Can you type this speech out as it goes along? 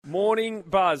Morning,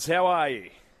 Buzz. How are you?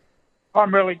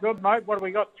 I'm really good, mate. What have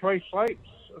we got? 3 sleeps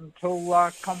until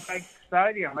CommBank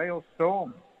Stadium, Eel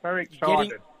Storm. Very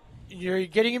excited. You're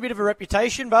getting a bit of a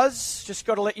reputation, Buzz. Just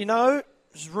got to let you know.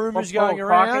 There's rumours Football going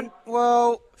around. parking.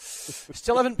 Well,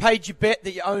 still haven't paid your bet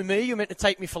that you owe me. You're meant to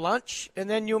take me for lunch. And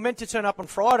then you were meant to turn up on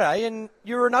Friday, and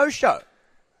you're a no-show.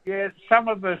 Yeah, some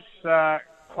of us...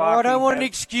 I don't want an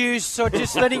excuse, so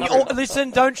just letting you...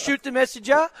 listen, don't shoot the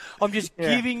messenger. I'm just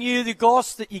giving you the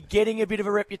goss that you're getting a bit of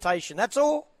a reputation. That's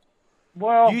all.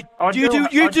 Well, you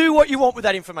do what you want with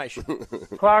that information.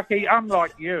 Clarkie,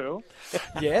 unlike you...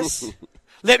 Yes?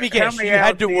 Let me guess, How many you had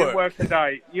hours to do work. you work a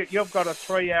day? You've got a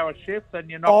 3-hour shift and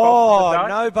you're not off for the day?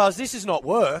 No, Buzz, this is not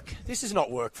work. This is not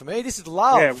work for me. This is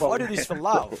love. Yeah, well, I do this for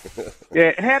love.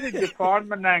 Yeah, how did you find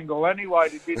Menangle anyway?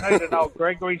 Did you need an old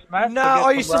Gregory's match? No,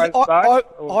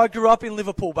 I grew up in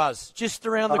Liverpool, Buzz, just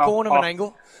around the corner,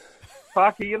 Menangle.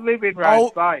 Clarkie, you live in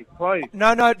Rose Bay, please.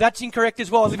 No, that's incorrect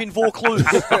as well. I live in Vaucluse.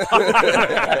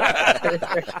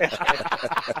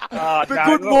 But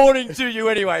good morning to you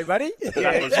anyway, buddy.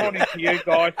 Yeah, good morning to you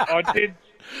guys.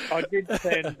 I did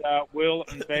send Will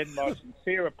and Ben my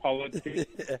sincere apologies.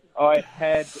 I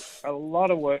had a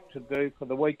lot of work to do for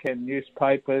the weekend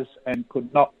newspapers and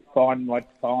could not find my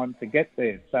time to get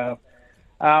there. So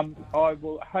I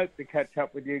will hope to catch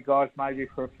up with you guys maybe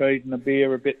for a feed and a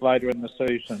beer a bit later in the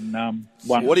season.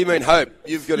 What do you mean hope?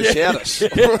 You've got to shout us.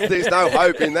 There's no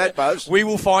hope in that, Buzz. We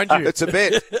will find you. It's a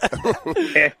bet.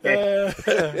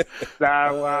 So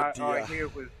I hear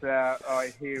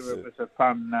it was a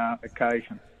fun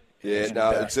occasion. Yeah, no,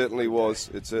 it certainly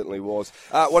was. It certainly was.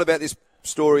 What about this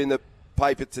story in the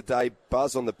paper today,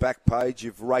 Buzz? On the back page,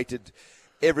 you've rated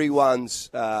everyone's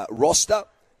roster,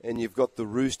 and you've got the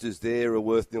Roosters there are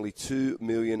worth nearly $2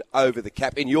 million over the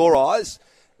cap in your eyes,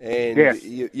 and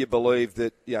you believe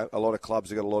that a lot of clubs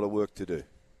have got a lot of work to do.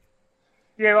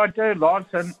 Yeah, I do, Lance.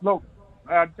 And look,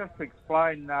 just to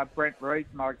explain, Brent Reid,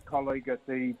 my colleague at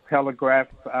the Telegraph,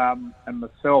 and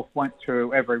myself went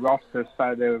through every roster,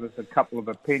 so there was a couple of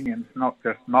opinions, not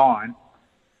just mine.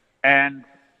 And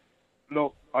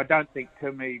look, I don't think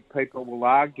too many people will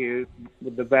argue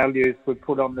with the values we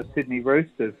put on the Sydney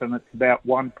Roosters, and it's about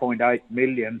 $1.8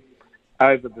 million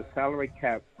over the salary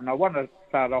cap. And I want to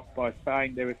start off by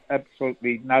saying there is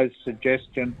absolutely no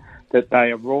suggestion that they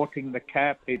are rorting the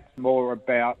cap. It's more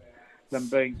about them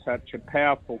being such a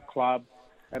powerful club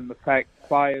and the fact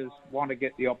players want to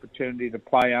get the opportunity to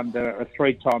play under a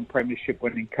 3-time premiership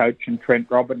winning coach in Trent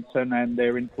Robinson and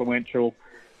their influential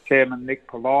chairman Nick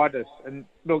Politis. And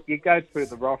look, you go through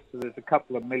the roster, there's a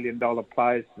couple of $1 million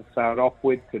players to start off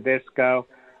with, Tedesco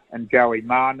and Joey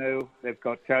Manu. They've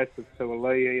got Joseph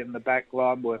Suaalii in the back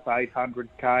line worth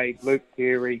 $800K, Luke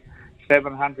Keary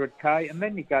 $700K, and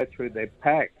then you go through their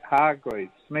pack,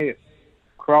 Hargreaves, Smith,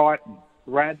 Crichton,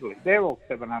 Radley, they're all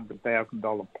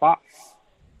 $700,000 plus.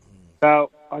 So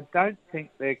I don't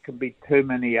think there can be too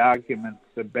many arguments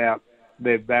about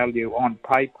their value on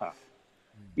paper.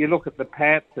 You look at the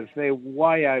Panthers, they're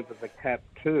way over the cap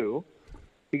too.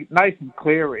 Nathan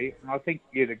Cleary, and I think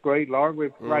you'd agree, Laurie,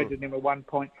 we've rated him a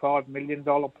 $1.5 million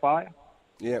player.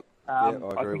 Yep. I agree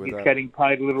think with he's that. getting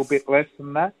paid a little bit less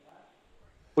than that.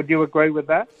 Would you agree with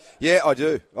that? Yeah, I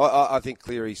do. I think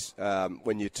Cleary's,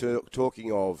 when you're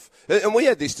talking of... And we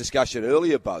had this discussion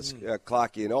earlier, Buzz,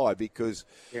 Clarkie and I, because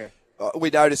we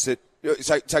noticed that...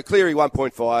 So Cleary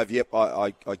 1.5, yep,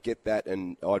 I get that,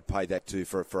 and I'd pay that too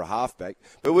for a halfback.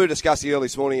 But we were discussing early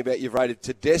this morning about you've rated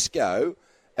Tedesco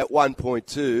at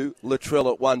 1.2,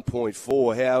 Latrell at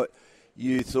 1.4, how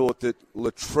you thought that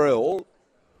Latrell,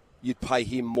 you'd pay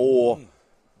him more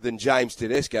than James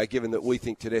Tedesco, given that we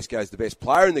think Tedesco is the best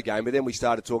player in the game. But then we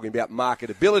started talking about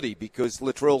marketability because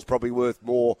Latrell's probably worth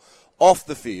more off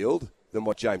the field than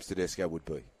what James Tedesco would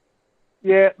be.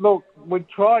 Yeah, look, we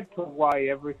tried to weigh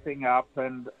everything up,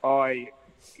 and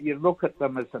you look at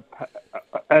them as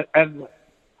and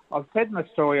I've said in the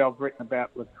story I've written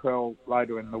about Latrell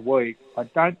later in the week, I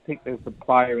don't think there's a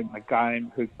player in the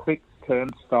game who clicks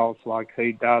turnstiles like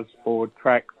he does or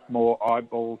attracts more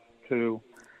eyeballs to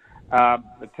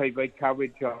the TV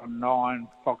coverage on 9,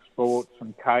 Fox Sports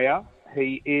and Kaya.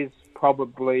 He is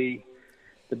probably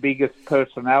the biggest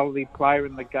personality player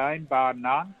in the game, bar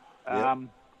none. Yep.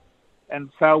 And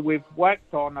so we've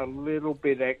whacked on a little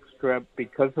bit extra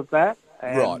because of that.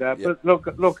 And, Right. Yep.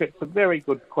 But look, it's a very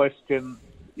good question,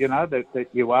 that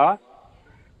you asked.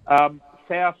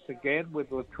 South again with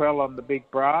Latrell on the big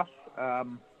brass.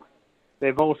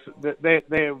 They've also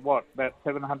they're what, about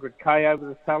 $700K over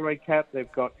the salary cap.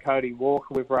 They've got Cody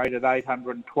Walker. We've rated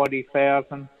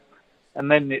 $820,000, and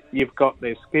then you've got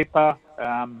their skipper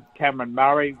Cameron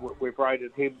Murray. We've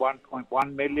rated him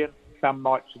 $1.1 million. some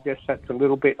might suggest that's a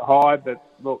little bit high, but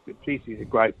look, geez, he's a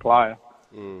great player.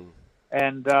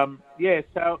 And,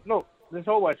 so, look, there's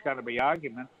always going to be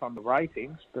arguments on the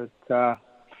ratings, but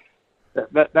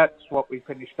that's what we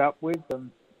finished up with.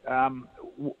 And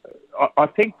I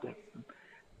think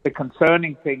the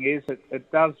concerning thing is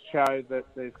it does show that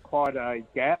there's quite a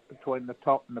gap between the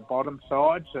top and the bottom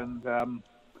sides. And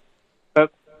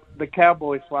but the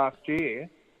Cowboys last year,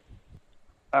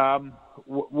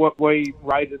 we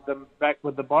rated them back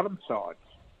with the bottom sides.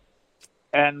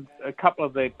 And a couple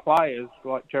of their players,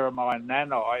 like Jeremiah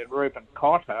Nanai and Reuben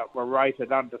Cotter, were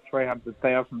rated under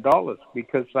 $300,000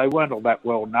 because they weren't all that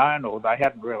well known, or they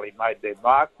hadn't really made their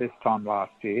mark this time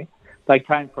last year. They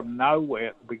came from nowhere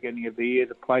at the beginning of the year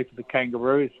to play for the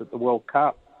Kangaroos at the World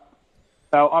Cup.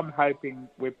 So I'm hoping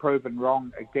we're proven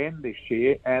wrong again this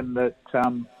year, and that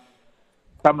some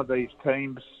of these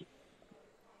teams,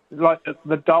 like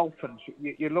the Dolphins,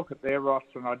 you look at their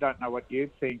roster, and I don't know what you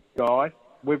think, guys.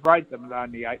 We've rated them at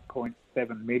only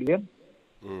 $8.7 million.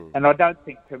 And I don't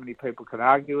think too many people can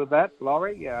argue with that,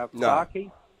 Laurie, Clarkie.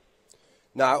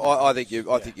 No, I think you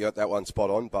got that one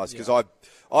spot on, Buzz, because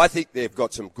I think they've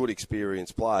got some good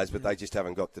experienced players, but they just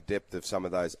haven't got the depth of some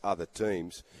of those other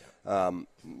teams. But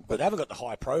they haven't got the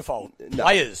high-profile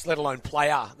players, let alone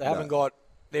player. They haven't got.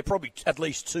 They're probably at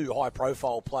least two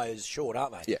high-profile players short,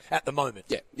 aren't they? Yeah. At the moment.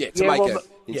 To make an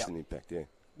instant impact. Yeah.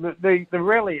 The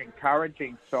really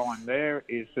encouraging sign there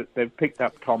is that they've picked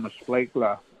up Thomas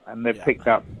Flegler and they've picked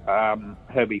up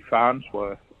Herbie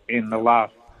Farnsworth in the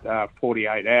last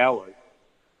 48 hours.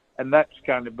 And that's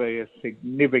going to be a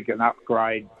significant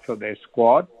upgrade for their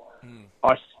squad.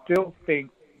 I still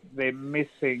think they're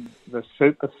missing the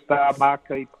superstar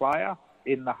marquee player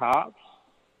in the halves.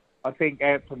 I think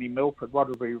Anthony Milford, what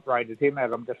have we rated him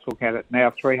at? I'm just looking at it now,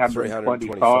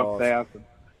 325,000.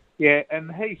 Yeah,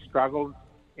 and he struggled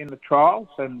in the trials,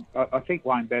 and I think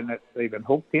Wayne Bennett even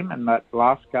hooked him in that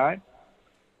last game.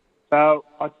 So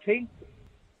I think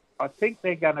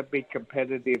they're going to be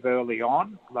competitive early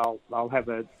on. They'll have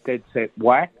a dead set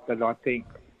whack, but I think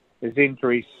as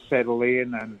injuries settle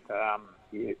in, and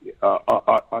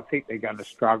I think they're going to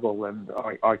struggle, and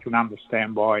I can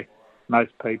understand why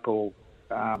most people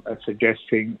are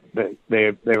suggesting that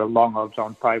they're a long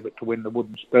odds-on favourite to win the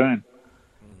wooden spoon.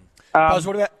 Buzz,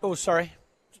 what about... Oh, sorry.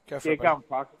 Go on,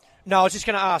 Clark. No, I was just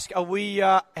going to ask, are we?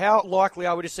 How likely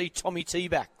are we to see Tommy T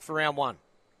back for round one?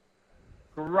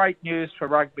 Great news for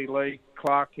rugby league,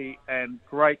 Clarkie, and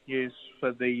great news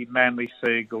for the Manly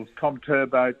Seagulls. Tom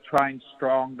Turbo trained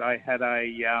strong. They had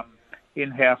a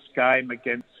in-house game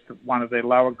against one of their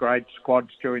lower grade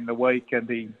squads during the week, and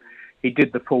he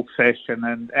did the full session.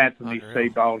 And Anthony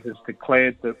Seibold has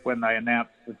declared that when they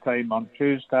announced the team on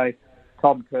Tuesday,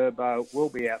 Tom Turbo will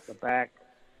be out the back.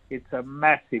 It's a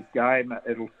massive game.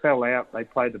 It'll sell out. They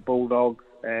play the Bulldogs,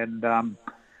 and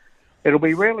it'll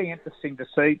be really interesting to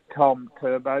see Tom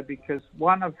Turbo, because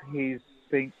one of his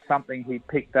things, something he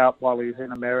picked up while he was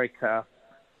in America,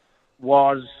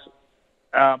 was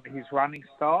his running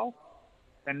style.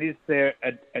 And is there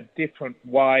a different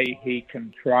way he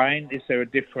can train? Is there a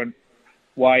different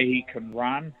way he can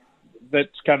run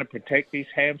that's going to protect his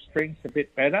hamstrings a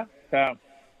bit better? So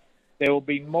there will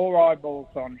be more eyeballs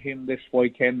on him this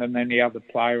weekend than any other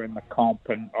player in the comp.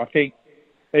 And I think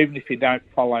even if you don't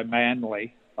follow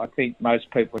Manly, I think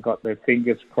most people have got their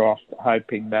fingers crossed,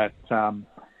 hoping that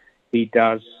he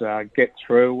does get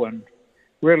through. And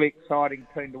really exciting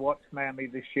team to watch, Manly,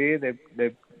 this year.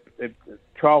 They've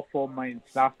trial form means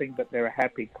nothing, but they're a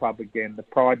happy club again. The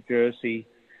Pride jersey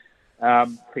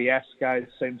fiasco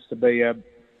seems to be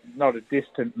not a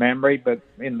distant memory, but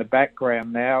in the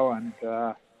background now.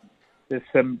 And there's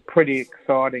some pretty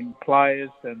exciting players,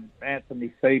 and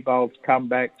Anthony Seibold's come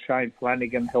back, Shane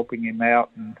Flanagan helping him out,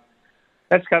 and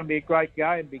that's going to be a great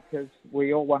game, because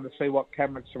we all want to see what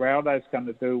Cameron Ciraldo's going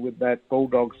to do with that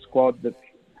Bulldogs squad that's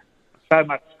so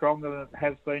much stronger than it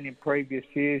has been in previous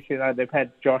years. You know, they've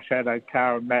had Josh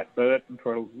Adokar and Matt Burton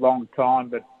for a long time,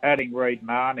 but adding Reid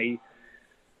Marnie,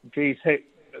 geez,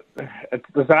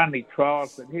 there's only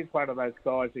trials, but he's one of those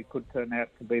guys who could turn out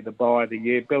to be the buy of the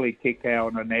year. Billy Kickow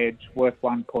on an edge, worth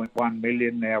 $1.1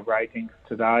 million now ratings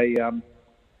today.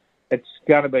 It's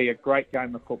going to be a great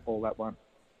game of football, that one.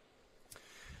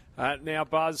 Now,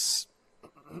 Buzz,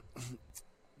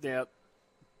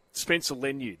 Spencer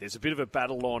Leniu, there's a bit of a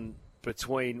battle on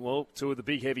between, two of the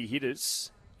big heavy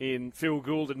hitters in Phil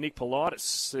Gould and Nick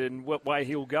Politis, and what way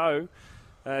he'll go.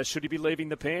 Should he be leaving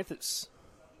the Panthers?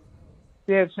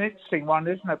 Yeah, it's an interesting one,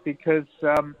 isn't it? Because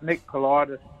Nick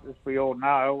Politis, as we all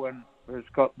know, and has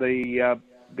got the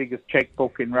biggest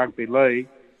checkbook in rugby league,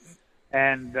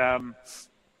 and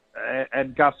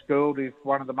and Gus Gould is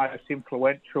one of the most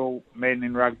influential men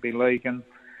in rugby league. And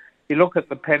you look at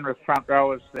the Penrith front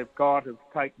rowers they've got, who've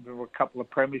taken to a couple of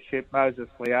premiership, Moses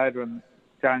Leota and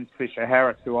James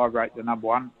Fisher-Harris, who I rate the number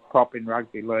one prop in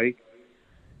rugby league.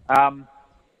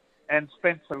 And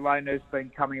Spencer Lainu's been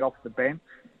coming off the bench.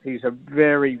 He's a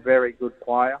very, very good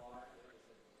player.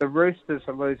 The Roosters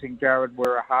are losing Jared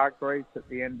Werra-Hargreaves at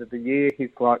the end of the year. He's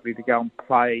likely to go and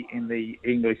play in the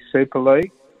English Super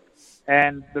League.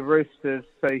 And the Roosters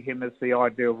see him as the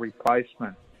ideal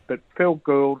replacement. But Phil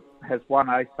Gould has one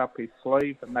ace up his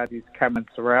sleeve, and that is Cameron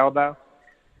Ciraldo,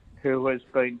 who has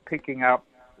been picking up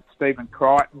Stephen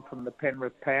Crichton from the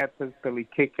Penrith Panthers, Billy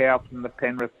Kickow from the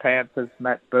Penrith Panthers,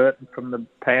 Matt Burton from the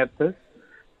Panthers.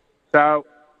 So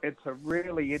it's a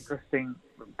really interesting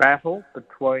battle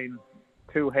between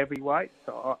two heavyweights.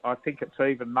 I think it's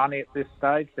even money at this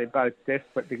stage. They're both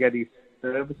desperate to get his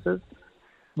services.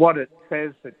 What it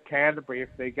says at Canterbury, if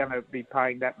they're going to be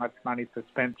paying that much money for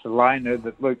Spencer Lainu,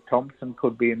 that Luke Thompson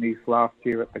could be in his last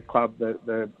year at the club,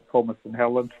 the former St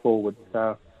Helens forward.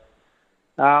 So,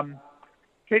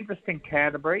 it's interesting,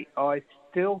 Canterbury. I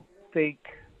still think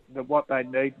that what they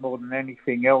need more than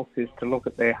anything else is to look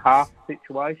at their half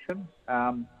situation.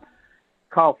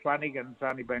 Kyle Flanagan's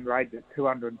only been rated at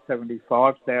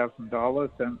 $275,000,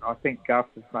 and I think Gus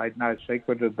has made no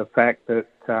secret of the fact that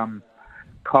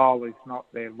Kyle is not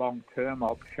their long-term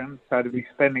option. So to be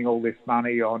spending all this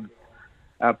money on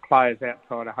players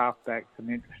outside of halfback's an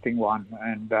interesting one,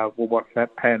 and we'll watch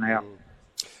that pan out.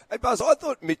 Hey, Buzz, I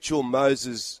thought Mitchell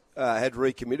Moses had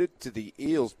recommitted to the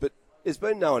Eels, but there's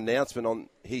been no announcement on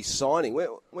his signing.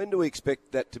 When do we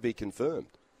expect that to be confirmed?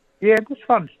 Yeah, this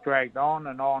one's dragged on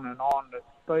and on and on. It's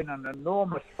been an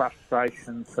enormous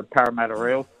frustration for Parramatta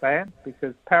Eels fans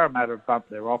because Parramatta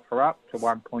bumped their offer up to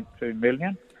 $1.2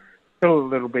 million. Still a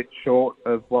little bit short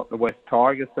of what the West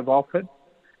Tigers have offered.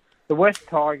 The West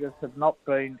Tigers have not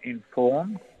been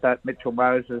informed that Mitchell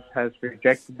Moses has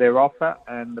rejected their offer,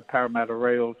 and the Parramatta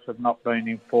Eels have not been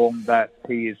informed that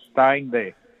he is staying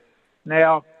there.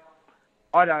 Now,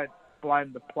 I don't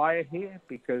blame the player here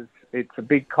because it's a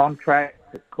big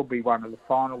contract. It could be one of the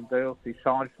final deals he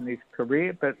signs in his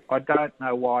career, but I don't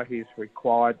know why he's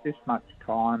required this much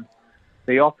time.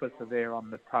 The offers are there on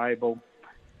the table.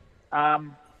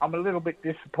 I'm a little bit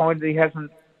disappointed he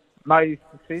hasn't made his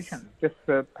decision. Just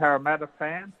for Parramatta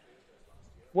fans,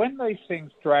 when these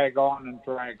things drag on,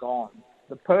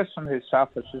 the person who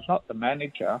suffers is not the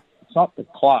manager, it's not the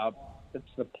club,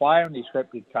 it's the player and his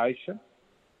reputation.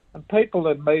 And people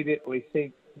immediately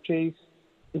think, geez,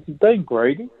 is he being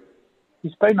greedy?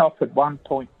 He's been offered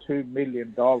 $1.2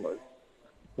 million to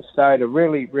stay at a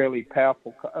really, really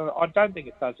powerful... I don't think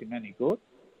it does him any good.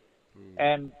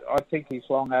 And I think he's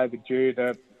long overdue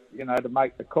to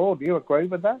make the call. Do you agree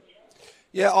with that?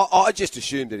 Yeah, I just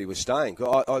assumed that he was staying.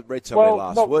 I read somewhere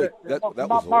last week. That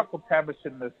was Michael Tabbis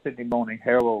in the Sydney Morning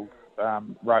Herald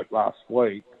wrote last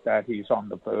week that he's on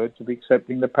the verge of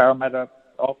accepting the Parramatta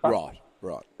offer.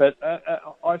 Right. But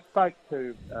I spoke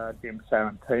to Jim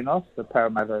Sarantinos, the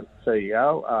Parramatta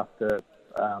CEO, after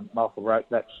Michael wrote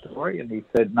that story, and he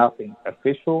said nothing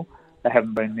official. There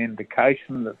haven't been an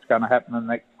indication that's going to happen in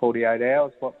the next 48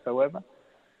 hours whatsoever.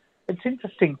 It's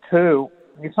interesting too,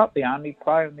 he's not the only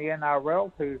player in the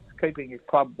NRL who's keeping his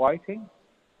club waiting.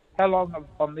 How long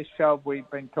on this show have we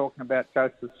been talking about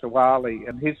Joseph Suaalii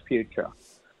and his future?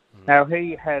 Now,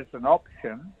 he has an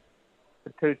option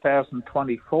for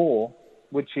 2024,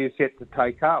 which he is yet to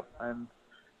take up. And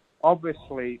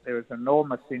obviously there is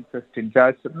enormous interest in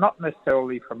Joseph, not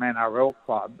necessarily from NRL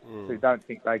clubs who don't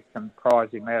think they can prize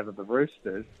him out of the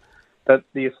Roosters, but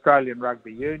the Australian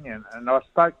Rugby Union. And I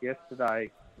spoke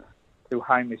yesterday to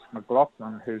Hamish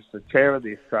McLaughlin, who's the chair of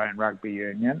the Australian Rugby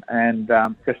Union, and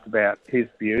just about his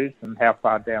views and how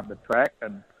far down the track.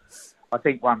 And I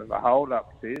think one of the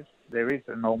hold-ups is there is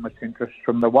enormous interest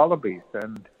from the Wallabies,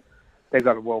 and they've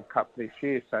got a World Cup this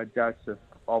year, so Joseph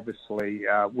obviously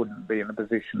wouldn't be in a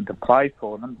position to play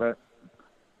for them, but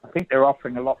I think they're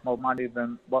offering a lot more money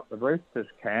than what the Roosters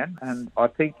can, and I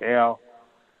think our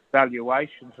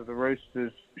valuations of the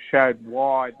Roosters showed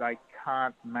why they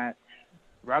can't match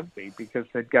rugby, because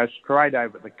they'd go straight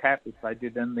over the cap if they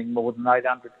did anything more than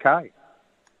 $800K.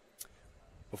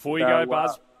 Before you go,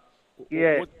 Buzz.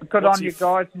 Good on you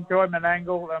guys. Enjoy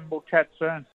Menangle, and we'll chat soon.